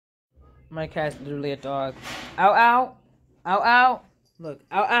My cat's literally a dog. Ow, ow. Ow, ow. Look.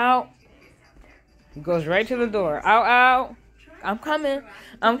 Ow, ow. He goes right to the door. Ow, ow. I'm coming.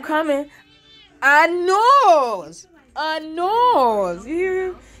 I'm coming. I knows. I knows.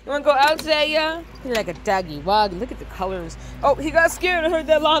 You want to go outside, yeah? He's like a doggy wog. Look at the colors. Oh, he got scared. I heard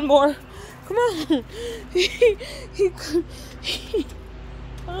that lawnmower. Come on.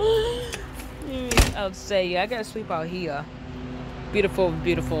 Outside, yeah. I got to sleep out here. Beautiful,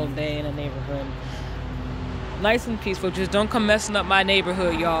 beautiful day in the neighborhood. Nice and peaceful. Just don't come messing up my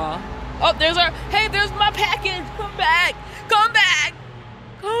neighborhood, y'all. Oh, there's our... Hey, there's my package. Come back. Come back.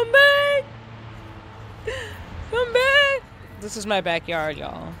 Come back. Come back. This is my backyard,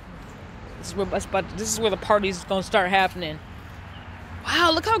 y'all. This is where the party's gonna start happening.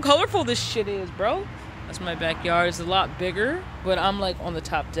 Wow, look how colorful this shit is, bro. That's my backyard. It's a lot bigger, but I'm like on the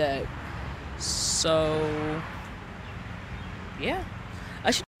top deck. So... yeah, I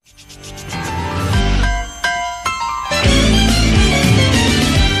should.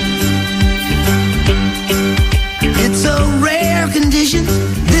 It's a rare condition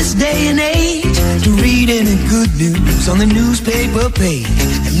this day and age to read any good news on the newspaper page.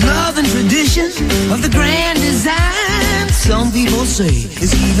 And love and tradition of the grand design, some people say,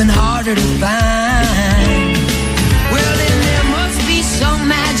 is even harder to find. Well, then there must be some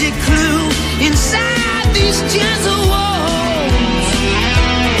magic clue inside these gentle walls.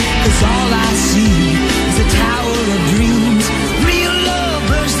 'Cause all I see is a tower of dreams, real love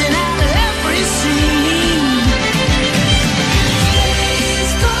bursting out of every scene.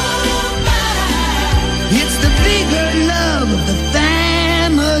 Days gone by, it's the bigger love of the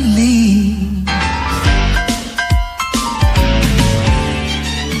family.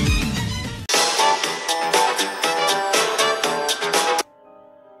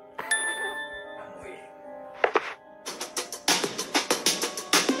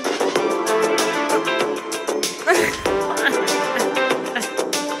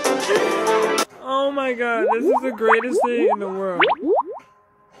 Oh my god, this is the greatest thing in the world.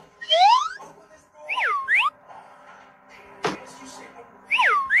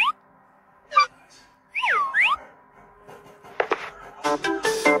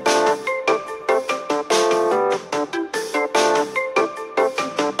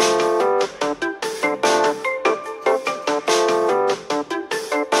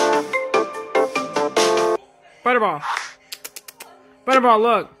 Butterball. Butterball,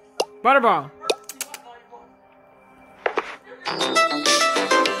 look. Butterball.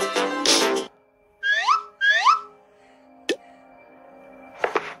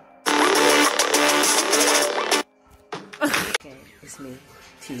 Okay, it's me,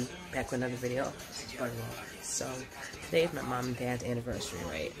 T, back with another video. Butterball. So, today is my mom and dad's anniversary,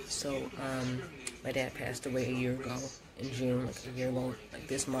 right? So, my dad passed away a year ago in June, like a year ago, like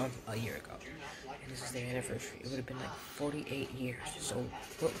this month, a year ago. And this is their anniversary. It would have been like 48 years. So,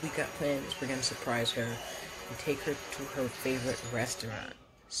 what we got planned is we're gonna surprise her and take her to her favorite restaurant.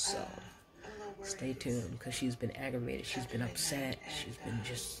 So, stay tuned, because she's been aggravated, she's been upset, she's been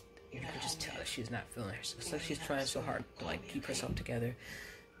just, you can just tell that she's not feeling herself. It's like she's trying so hard to like keep herself together,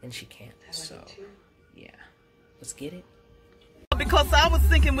 and she can't. So, yeah, let's get it. Because I was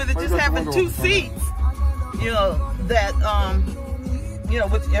thinking with it just having 2 seats, you know, that you know,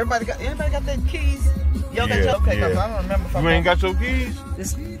 with everybody got their keys. Y'all got your, okay? Cause I don't remember. If you ain't got your keys.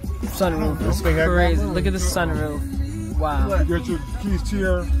 This sunroof is crazy. Look at this sunroof. Wow. What? You got your keys to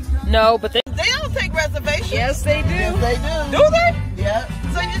your... No, but they don't take reservations. Yes, they do. Yes, they do. Do they? Yeah.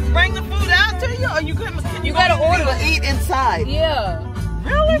 So you just bring the food out to you, or you gotta order to eat inside? Yeah.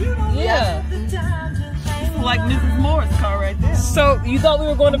 Really? Yeah. Like Mrs. Moore's car right there. So you thought we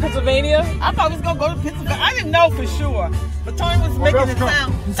were going to Pennsylvania? I thought we was gonna go to Pennsylvania. I didn't know for sure, but Tony was making it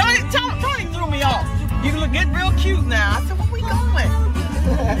sound. Tony threw me off. You look get real cute now. I said, where we going?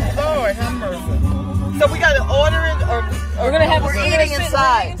 Lord have mercy. So we gotta order it, or we're gonna have we're eating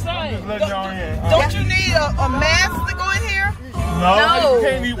inside. Don't you need a mask to go in here? No, you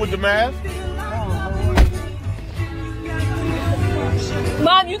can't eat with the mask.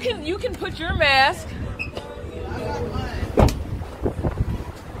 Mom, you can put your mask.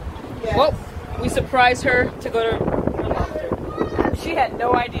 Well, we surprised her to go to. She had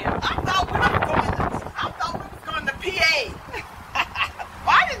no idea. I thought we were going to PA.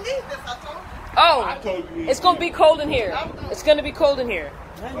 Well, I didn't need this. I told you. Oh, it's gonna be cold in here. It's gonna be cold in here.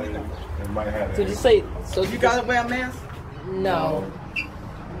 So just say. So you gotta wear a mask? No.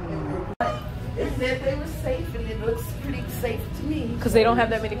 They said they were safe, and it looks pretty safe to me. Because they don't have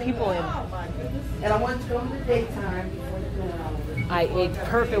that many people in. Oh my goodness! And I wanted to go in the daytime before the going all over. I ate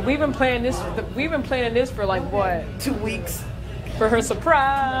perfect. We've been planning this. We've been planning this for like what? 2 weeks. For her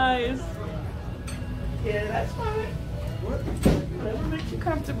surprise. Yeah, that's fine. Whatever makes you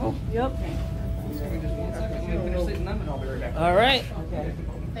comfortable. Yep. All right. Okay.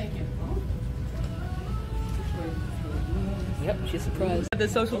 Thank you. Yep, she's surprised. At the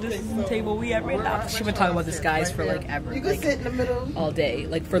social distancing table we at right now. She's been talking about this guys for like ever. You can sit in the middle. All day.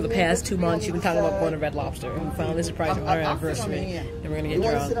 Like for the past 2 months, she's been talking about going to Red Lobster. And we finally surprised her on her anniversary. And we're gonna get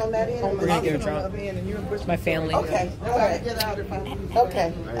drunk. Sit on that end. We're gonna get drunk. It's my family. Okay. All right.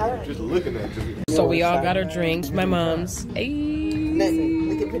 Okay. All right. Just looking at you. So we all got our drinks. My mom's. Hey.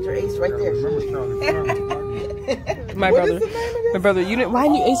 Look at picture Ace right there. My What brother. is the name of this? My brother. You didn't. Why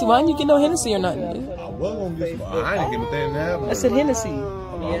didn't you, Ace? Why didn't you get no Hennessy or nothing? I was gonna get some. I didn't get anything now. I said Hennessy. I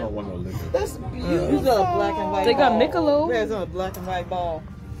don't want no liquor. That's you got a black and white. They got ball. Michelob. Yeah, it's on a black and white ball.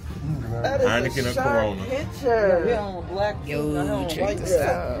 That is Heineken a and sharp Corona. picture. Yeah, on a black. Yo, check this It's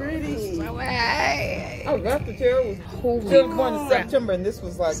out. so pretty. So, I got the tail was holy still born in crap. September, and this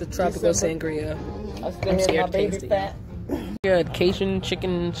was like It's a tropical December. sangria. I still I'm had my scared to baby taste it. fat. Yeah, Cajun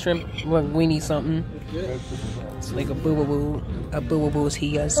chicken shrimp weenie something. It's like a boo-boo-boo. A boo-boo-boo's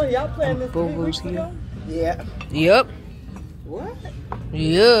heas. So y'all playing this 3 Boo-boo's weeks here. ago? Yeah. Yep. What?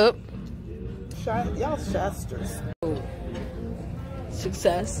 Yep. Y'all shasters.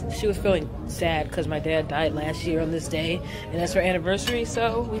 Success. She was feeling sad because my dad died last year on this day, and that's her anniversary,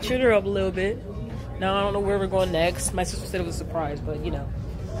 so we cheered her up a little bit. Now I don't know where we're going next. My sister said it was a surprise, but you know,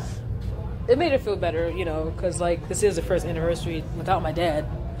 it made her feel better, you know, because like this is the first anniversary without my dad,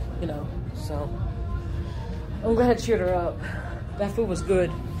 you know, so I'm glad I cheered her up. That food was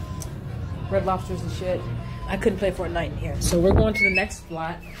good. Red Lobsters and shit. I couldn't play Fortnite in here, so we're going to the next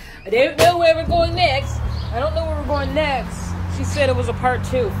spot. I didn't know where we're going next. I don't know where we're going next. She said it was a part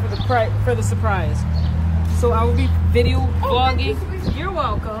 2 for the surprise. So I will be video vlogging. You're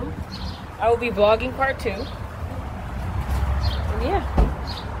welcome. I will be vlogging part 2. And yeah.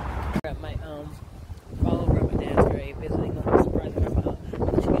 At my follower at my dad's grave, visiting on the surprise with my mom.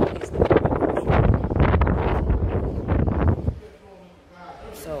 She got these things.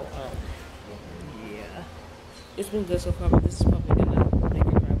 So yeah. It's been good so far, but this is probably gonna make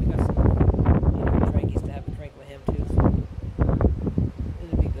her cry. We got some drinkies to have a drink with him too. So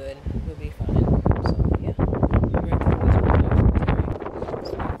it'll be good. It'll be fun. So yeah.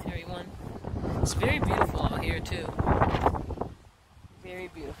 Cemetery one. It's very beautiful out here too. Very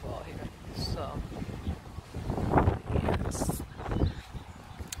beautiful out here. So yes.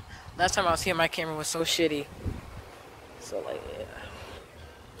 Last time I was here, my camera was so shitty. So like yeah.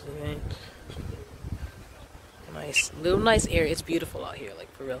 Okay. Nice, little nice area. It's beautiful out here, like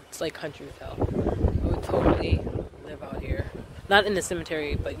for real. It's like country as hell. I would totally live out here. Not in the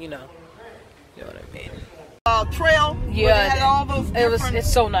cemetery, but you know what I mean. Trail. Yeah, where they had all those different,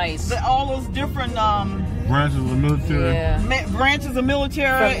 it's so nice. all those different Branches of the military. Yeah. branches of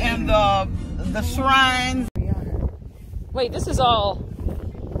military and the shrines. Wait, this is all.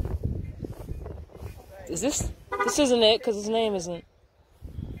 Is this? This isn't it, because his name isn't.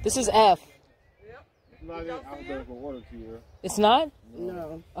 This is F. It's not?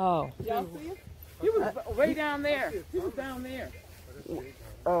 No. Oh. Y'all see it? He was way down there. He was down there.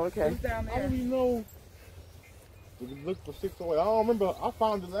 Oh, okay. He was down I there. don't even know. Did it look for 608? I don't remember. I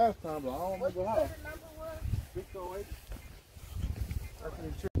found it last time, but I don't remember how. 608.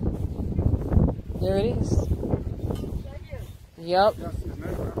 There it is. Yep.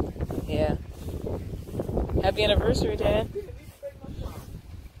 Yeah. Happy anniversary, Dad.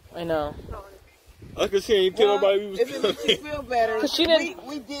 I know. I could see ain't tell nobody we was If it makes you feel better, 'Cause she didn't-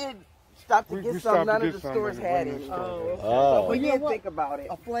 we did stop to get some. None of the stores had any. Oh. We didn't think about it.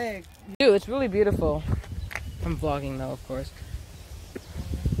 A flag. Dude, it's really beautiful. I'm vlogging though, of course.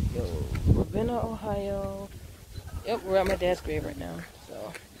 Yo, Ravenna, Ohio. Yep, we're at my dad's grave right now.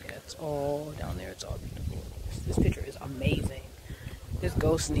 So, yeah, it's all down there. It's all beautiful. This picture is amazing. There's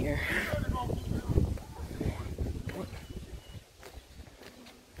ghosts in here.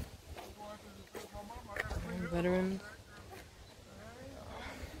 Veterans.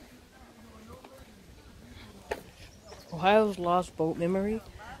 Ohio's lost boat memory.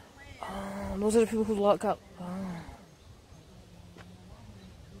 Those are the people who got. Oh.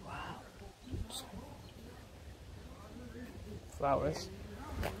 Wow. Flowers.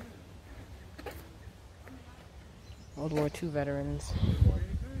 World War II veterans.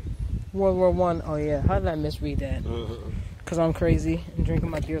 World War I. Oh yeah. How did I misread that? Because I'm crazy and drinking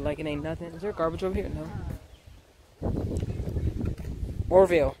my beer like it ain't nothing. Is there garbage over here? No.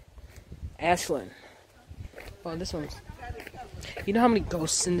 Orville. Ashland. Oh, this one's. You know how many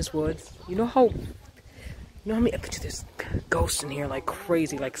ghosts in this woods? You know how many? I bet you there's ghosts in here like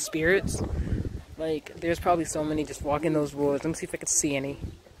crazy, like spirits. Like there's probably so many just walking those woods. Let me see if I can see any.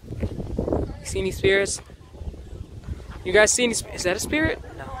 You see any spirits? You guys see any? Is that a spirit?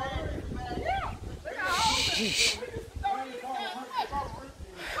 No. Sheesh.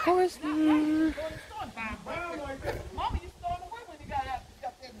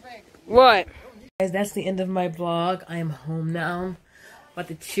 What? Guys, that's the end of my vlog. I am home now. About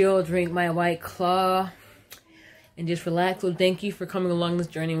to chill, drink my White Claw, and just relax. So thank you for coming along this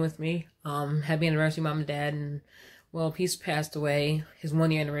journey with me. Happy anniversary, Mom and Dad. And well, Peace passed away. His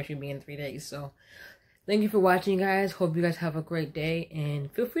 1 year anniversary being 3 days. So thank you for watching, guys. Hope you guys have a great day.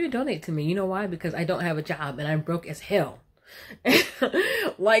 And feel free to donate to me. You know why? Because I don't have a job and I'm broke as hell.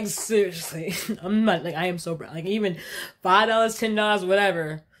 Like, seriously. I'm not, like, I am so broke. Like, even $5, $10,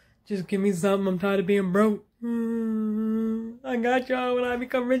 whatever. Just give me something. I'm tired of being broke. I got y'all when I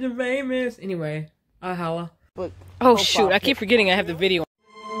become rich and famous. Anyway, I'll holla. But oh shoot, I keep forgetting I have the video.